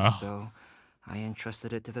very goes, well. So I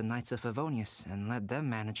entrusted it to the Knights of Avonius and let them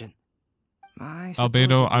manage it.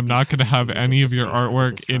 Albedo, I'm not going to have any of your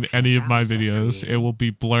artwork in any of my videos. It will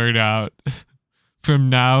be blurred out from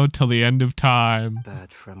now till the end of time.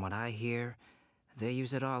 But from what I hear, they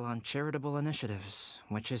use it all on charitable initiatives,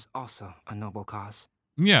 which is also a noble cause.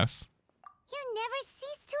 Yes. You never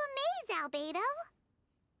cease to amaze, Albedo.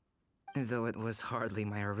 Though it was hardly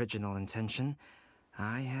my original intention,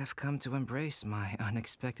 I have come to embrace my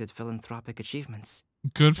unexpected philanthropic achievements.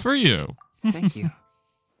 Good for you. Thank you.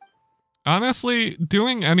 Honestly,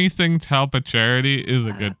 doing anything to help a charity is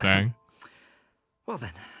a good thing. Well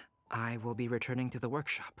then, I will be returning to the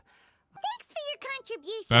workshop. Thanks for your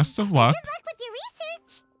contribution. Best of luck. Good luck with your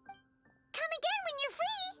research. Come again when you're free.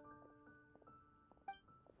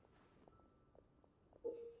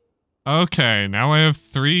 Okay, now I have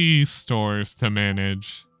 3 stores to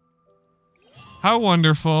manage. How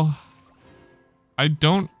wonderful. I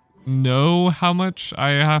don't know how much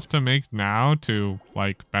I have to make now to,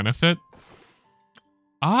 like, benefit.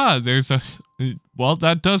 Ah, there's a... Well,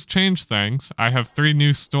 that does change things. I have 3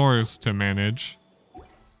 new stores to manage.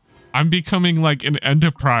 I'm becoming, like, an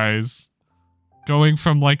enterprise. Going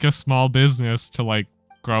from, like, a small business to, like,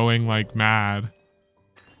 growing like mad.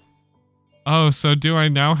 Oh, so do I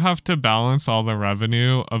now have to balance all the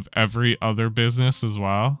revenue of every other business as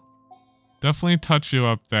well? Definitely touch you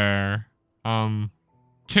up there.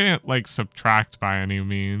 Can't, like, subtract by any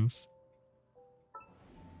means.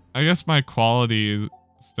 I guess my quality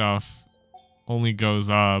stuff only goes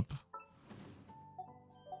up.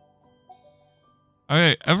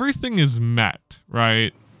 Okay, everything is met,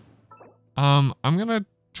 right? I'm gonna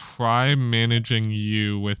try managing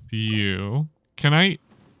you with you. Can I...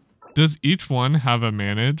 Does each one have a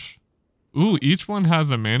manage? Ooh, each one has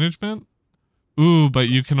a management? Ooh, but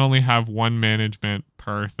you can only have 1 management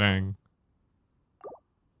per thing.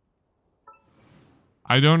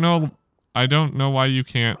 I don't know why you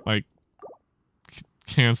can't, like,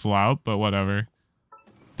 cancel out, but whatever.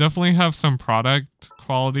 Definitely have some product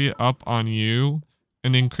quality up on you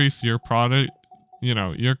and increase your product, you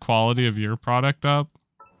know, your quality of your product up.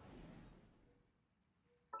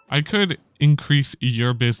 I could increase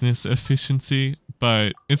your business efficiency,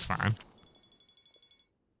 but it's fine.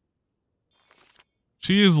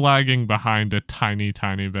 She is lagging behind a tiny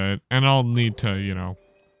bit, and I'll need to, you know,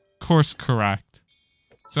 course correct.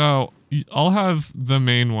 So, I'll have the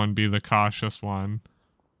main one be the cautious one.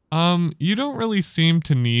 You don't really seem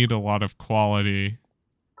to need a lot of quality.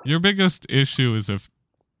 Your biggest issue is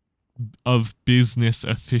of business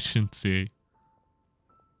efficiency.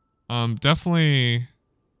 Definitely...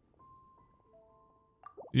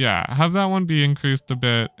 Yeah, have that one be increased a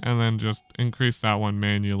bit, and then just increase that one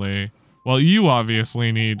manually. Well, you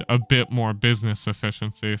obviously need a bit more business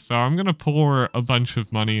efficiency, so I'm gonna pour a bunch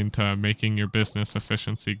of money into making your business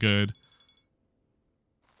efficiency good.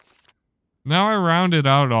 Now I rounded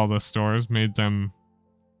out all the stores, made them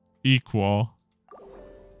equal.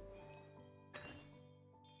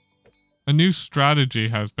 A new strategy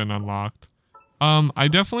has been unlocked. I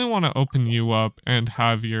definitely want to open you up and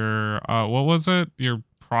have your, what was it? Your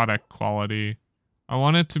product quality. I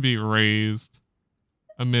want it to be raised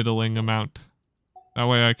a middling amount. That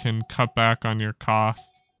way I can cut back on your cost.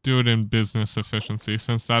 Do it in business efficiency,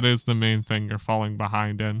 since that is the main thing you're falling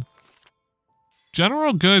behind in.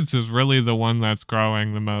 General goods is really the one that's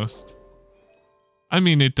growing the most. I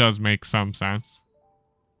mean, it does make some sense.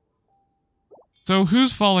 So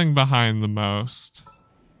who's falling behind the most?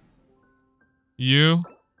 You?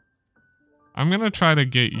 I'm gonna try to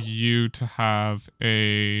get you to have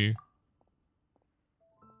a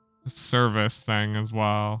service thing as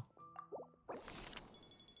well.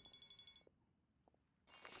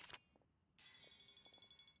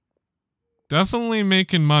 Definitely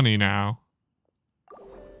making money now.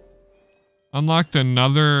 Unlocked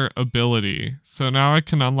another ability. So now I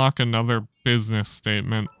can unlock another business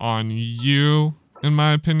statement on you. In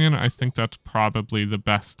my opinion, I think that's probably the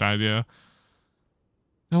best idea.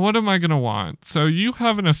 Now, what am I going to want? So you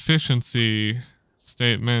have an efficiency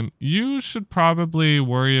statement. You should probably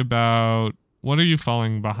worry about, what are you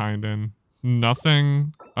falling behind in?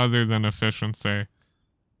 Nothing other than efficiency.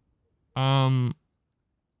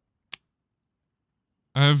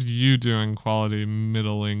 I have you doing quality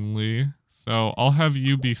middlingly. So I'll have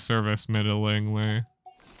you be service middlingly.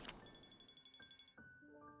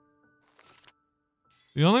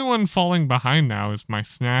 The only one falling behind now is my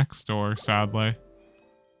snack store, sadly.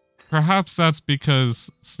 Perhaps that's because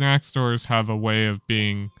snack stores have a way of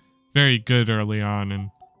being very good early on and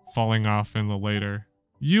falling off in the later.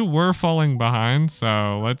 You were falling behind,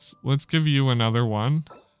 so let's give you another one.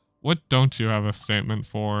 What don't you have a statement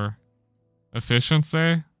for?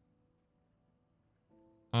 Efficiency?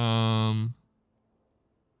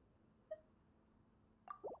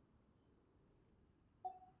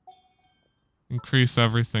 Increase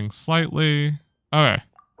everything slightly. Okay.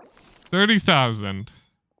 30,000.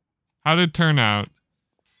 How'd it turn out?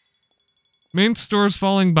 Main store's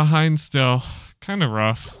falling behind still. Kind of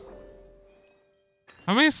rough.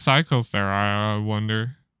 How many cycles there are, I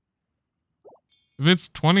wonder? If it's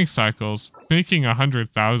 20 cycles, making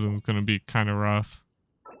 100,000 is gonna be kind of rough.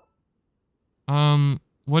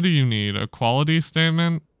 What do you need? A quality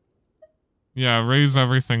statement? Yeah, raise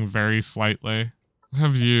everything very slightly.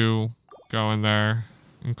 Have you go in there,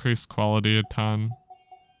 increase quality a ton.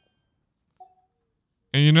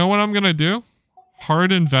 And you know what I'm gonna do?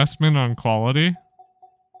 Hard investment on quality.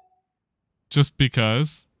 Just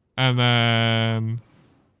because. And then,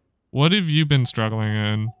 what have you been struggling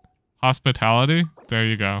in? Hospitality? There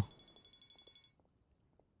you go.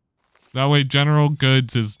 That way general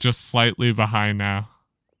goods is just slightly behind now.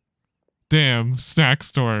 Damn, snack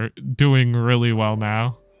store doing really well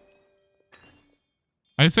now.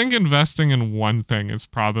 I think investing in one thing is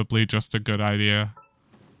probably just a good idea.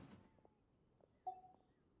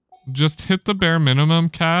 Just hit the bare minimum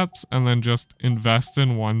caps and then just invest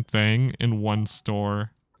in one thing in one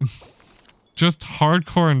store. Just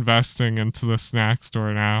hardcore investing into the snack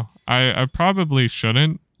store now. I probably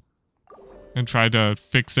shouldn't and try to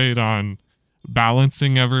fixate on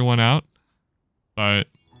balancing everyone out, but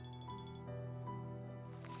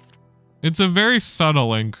it's a very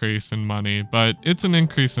subtle increase in money, but it's an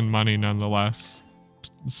increase in money nonetheless.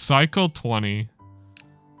 Cycle 20.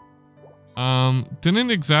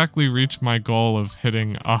 Didn't exactly reach my goal of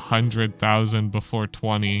hitting 100,000 before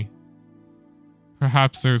 20.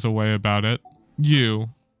 Perhaps there's a way about it. You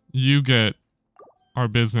get our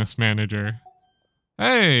business manager.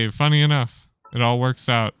 Hey, funny enough, it all works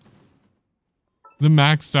out. The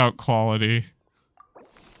maxed out quality.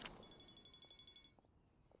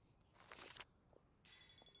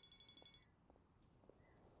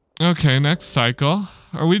 Okay, next cycle.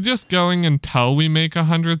 Are we just going until we make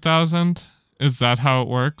 100,000? Is that how it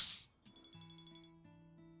works?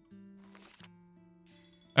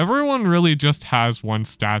 Everyone really just has one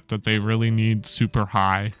stat that they really need super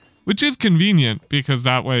high, which is convenient because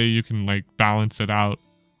that way you can like balance it out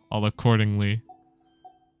all accordingly.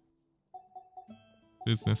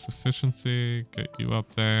 Business efficiency, get you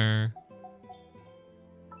up there.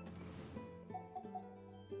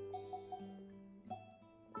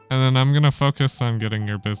 And then I'm gonna focus on getting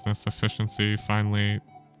your business efficiency finally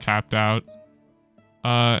capped out.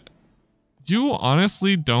 You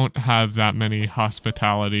honestly don't have that many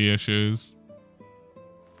hospitality issues.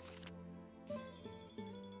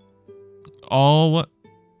 All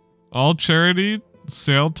charity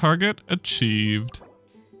sale target achieved.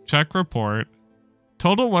 Check report.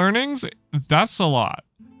 Total earnings, that's a lot.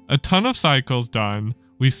 A ton of cycles done.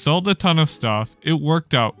 We sold a ton of stuff. It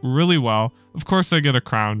worked out really well. Of course I get a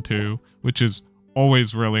crown too, which is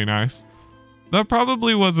always really nice. That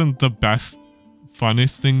probably wasn't the best,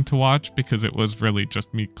 funnest thing to watch because it was really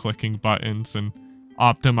just me clicking buttons and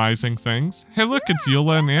optimizing things. Hey look, it's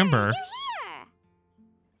Eula and Amber.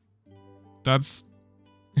 That's...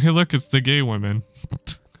 Hey look, it's the gay women.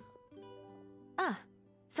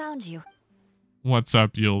 Found you. What's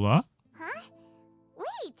up, Eula? Huh?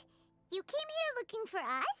 Wait, you came here looking for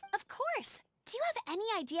us? Of course. Do you have any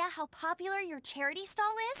idea how popular your charity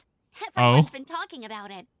stall is? Everyone's been talking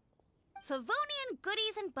about it. Favonian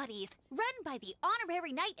Goodies and Buddies, run by the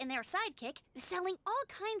honorary knight and their sidekick, selling all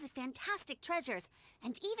kinds of fantastic treasures,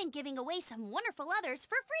 and even giving away some wonderful others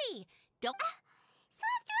for free. Don't... So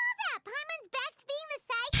after all that, Paimon's back to being the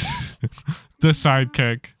sidekick? The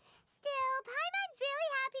sidekick. Still, Paimon's really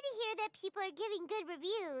happy to hear that people are giving good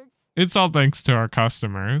reviews. It's all thanks to our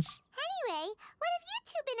customers. Anyway, what have you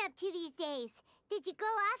two been up to these days? Did you go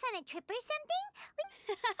off on a trip or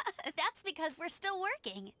something? That's because we're still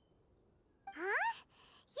working. Huh?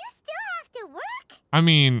 You still have to work? I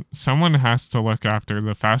mean, someone has to look after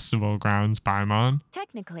the festival grounds, Paimon.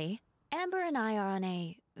 Technically, Amber and I are on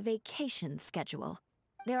a vacation schedule.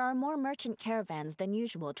 There are more merchant caravans than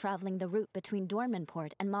usual traveling the route between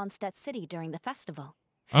Dormanport and Mondstadt City during the festival.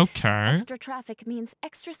 Okay. Extra traffic means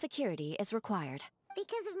extra security is required.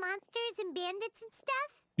 Because of monsters and bandits and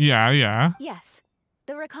stuff? Yeah. Yes.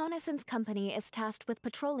 The reconnaissance company is tasked with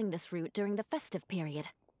patrolling this route during the festive period,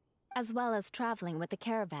 as well as traveling with the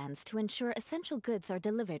caravans to ensure essential goods are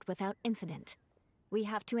delivered without incident. We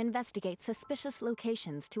have to investigate suspicious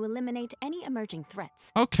locations to eliminate any emerging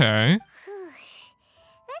threats. Okay.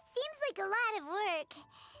 That seems like a lot of work.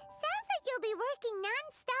 Sounds like you'll be working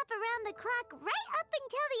non-stop around the clock right up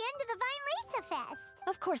until the end of the Vine Lisa Fest.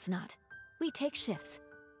 Of course not. We take shifts.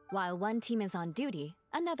 While one team is on duty,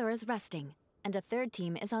 another is resting, and a third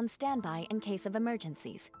team is on standby in case of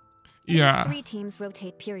emergencies. Yeah. These 3 teams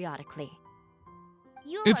rotate periodically.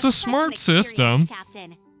 It's a smart system.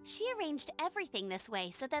 Captain. She arranged everything this way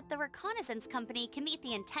so that the reconnaissance company can meet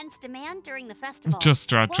the intense demand during the festival. Just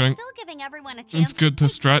stretching. While still giving everyone a chance it's good to take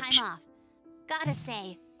some stretch. time off. Gotta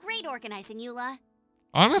say, great organizing, Eula.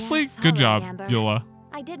 Honestly, Yes, good all right, job, Amber. Eula.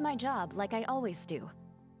 I did my job like I always do.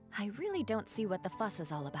 I really don't see what the fuss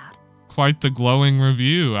is all about. Quite the glowing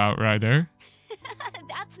review, Outrider.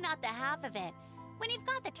 That's not the half of it. When you've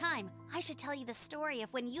got the time, I should tell you the story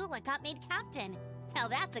of when Eula got made captain. Now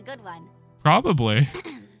that's a good one. Probably.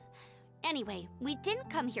 Anyway, we didn't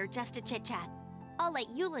come here just to chit-chat. I'll let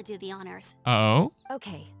Eula do the honors. Oh?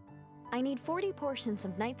 Okay. I need 40 portions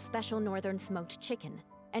of Knight's Special Northern Smoked Chicken,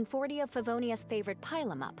 and 40 of Favonia's favorite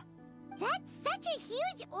pile-em-up. That's such a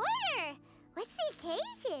huge order! What's the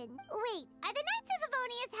occasion? Wait, are the Knights of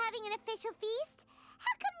Favonius having an official feast?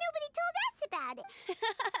 How come nobody told us about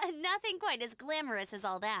it? Nothing quite as glamorous as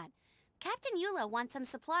all that. Captain Eula wants some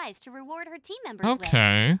supplies to reward her team members with.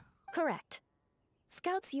 Okay. Correct.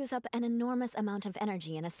 Scouts use up an enormous amount of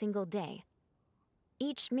energy in a single day.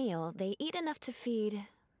 Each meal, they eat enough to feed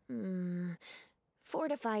 4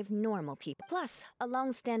 to 5 normal people. Plus, a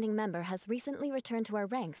long-standing member has recently returned to our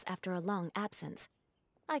ranks after a long absence.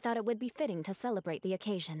 I thought it would be fitting to celebrate the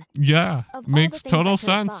occasion. Yeah, Of all makes the things total I could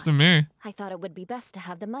have sense to bought, me. I thought it would be best to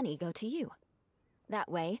have the money go to you. That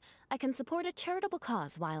way, I can support a charitable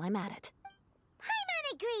cause while I'm at it.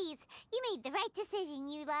 Paimon agrees. You made the right decision,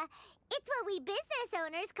 Eula. It's what we business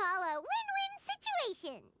owners call a win-win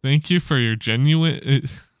situation. Thank you for your genuine,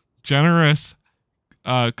 generous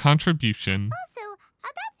contribution. Also,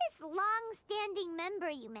 about this long-standing member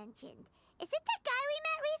you mentioned, is it that guy we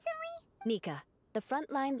met recently? Mika, the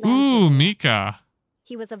frontline land Ooh, surveyor. Mika.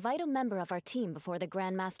 He was a vital member of our team before the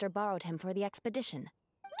Grandmaster borrowed him for the expedition.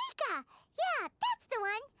 Mika! Yeah, that's the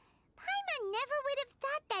one. Paimon never would have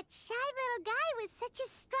thought that shy little guy was such a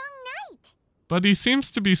strong knight. But he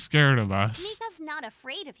seems to be scared of us. Mika's not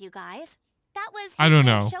afraid of you guys. That was his I don't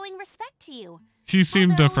way of know. showing respect to you. He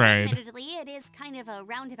seemed Although, afraid. Admittedly, it is kind of a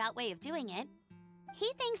roundabout way of doing it. He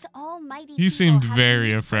thinks almighty He people seemed have very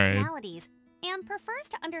unique afraid. personalities and prefers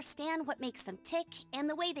to understand what makes them tick and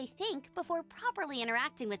the way they think before properly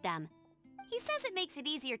interacting with them. He says it makes it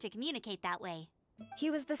easier to communicate that way. He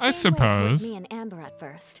was the I same way toward suppose. me and Amber at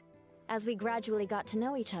first. As we gradually got to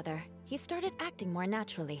know each other, he started acting more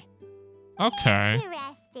naturally. Okay.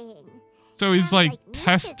 Interesting. So he's Sounds like Mika's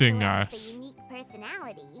testing the one with us. a unique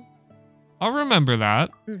personality. I'll remember that.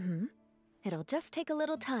 Mm-hmm. It'll just take a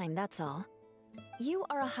little time, that's all. You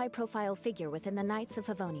are a high-profile figure within the Knights of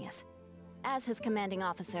Favonius. As his commanding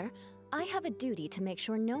officer, I have a duty to make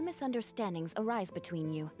sure no misunderstandings arise between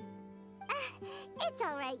you. It's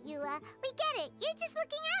all right, Eula. We get it. You're just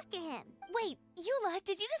looking after him. Wait, Eula,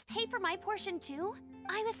 did you just pay for my portion too?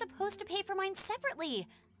 I was supposed to pay for mine separately.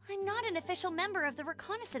 I'm not an official member of the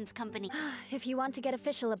reconnaissance company. If you want to get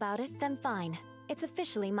official about it, then fine. It's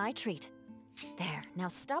officially my treat. There, now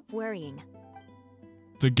stop worrying.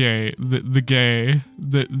 The gay shit. Thanks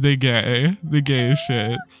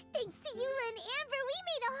to Eula and Amber, we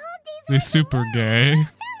made a whole day's They worth of super work. gay. Fell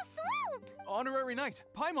swoop. Honorary Knight,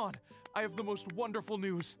 Paimon, I have the most wonderful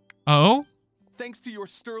news. Oh? Thanks to your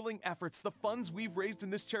sterling efforts, the funds we've raised in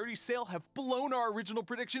this charity sale have blown our original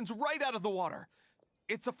predictions right out of the water.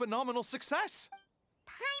 It's a phenomenal success.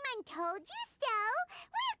 Paimon told you so.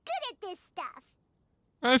 We're good at this stuff.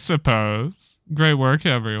 I suppose. Great work,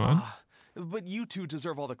 everyone. But you two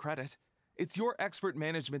deserve all the credit. It's your expert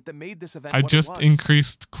management that made this event I what just it was.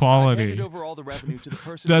 increased quality. handed over all the revenue to the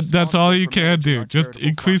person That's all you responsible for can managing do. our Just charitable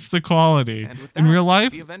increase the funds. quality. And with In that, real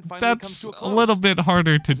life, the event finally comes that's to a a close. little bit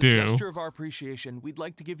harder to As a do. gesture of our appreciation, we'd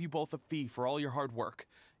like to give you both a fee for all your hard work.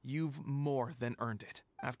 You've more than earned it.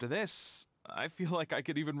 After this, I feel like I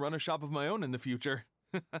could even run a shop of my own in the future.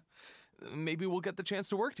 Maybe we'll get the chance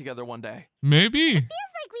to work together one day. Maybe. It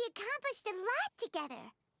feels like we accomplished a lot together.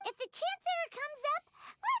 If the chance ever comes up,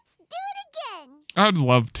 let's do it again. I'd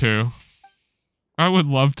love to. I would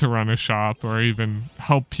love to run a shop or even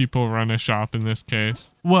help people run a shop in this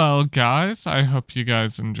case. Well, guys, I hope you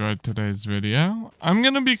guys enjoyed today's video. I'm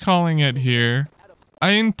going to be calling it here.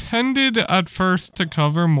 I intended at first to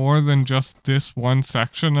cover more than just this one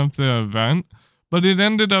section of the event, but it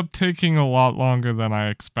ended up taking a lot longer than I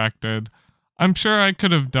expected. I'm sure I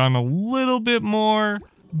could have done a little bit more,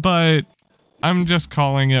 but I'm just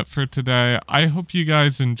calling it for today. I hope you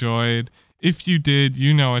guys enjoyed. If you did,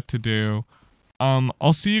 you know what to do.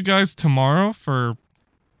 I'll see you guys tomorrow for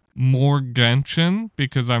more Genshin,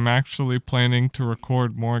 because I'm actually planning to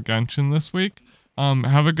record more Genshin this week.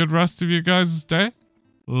 Have a good rest of your guys' day.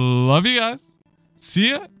 Love you guys. See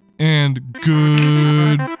ya, and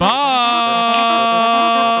goodbye.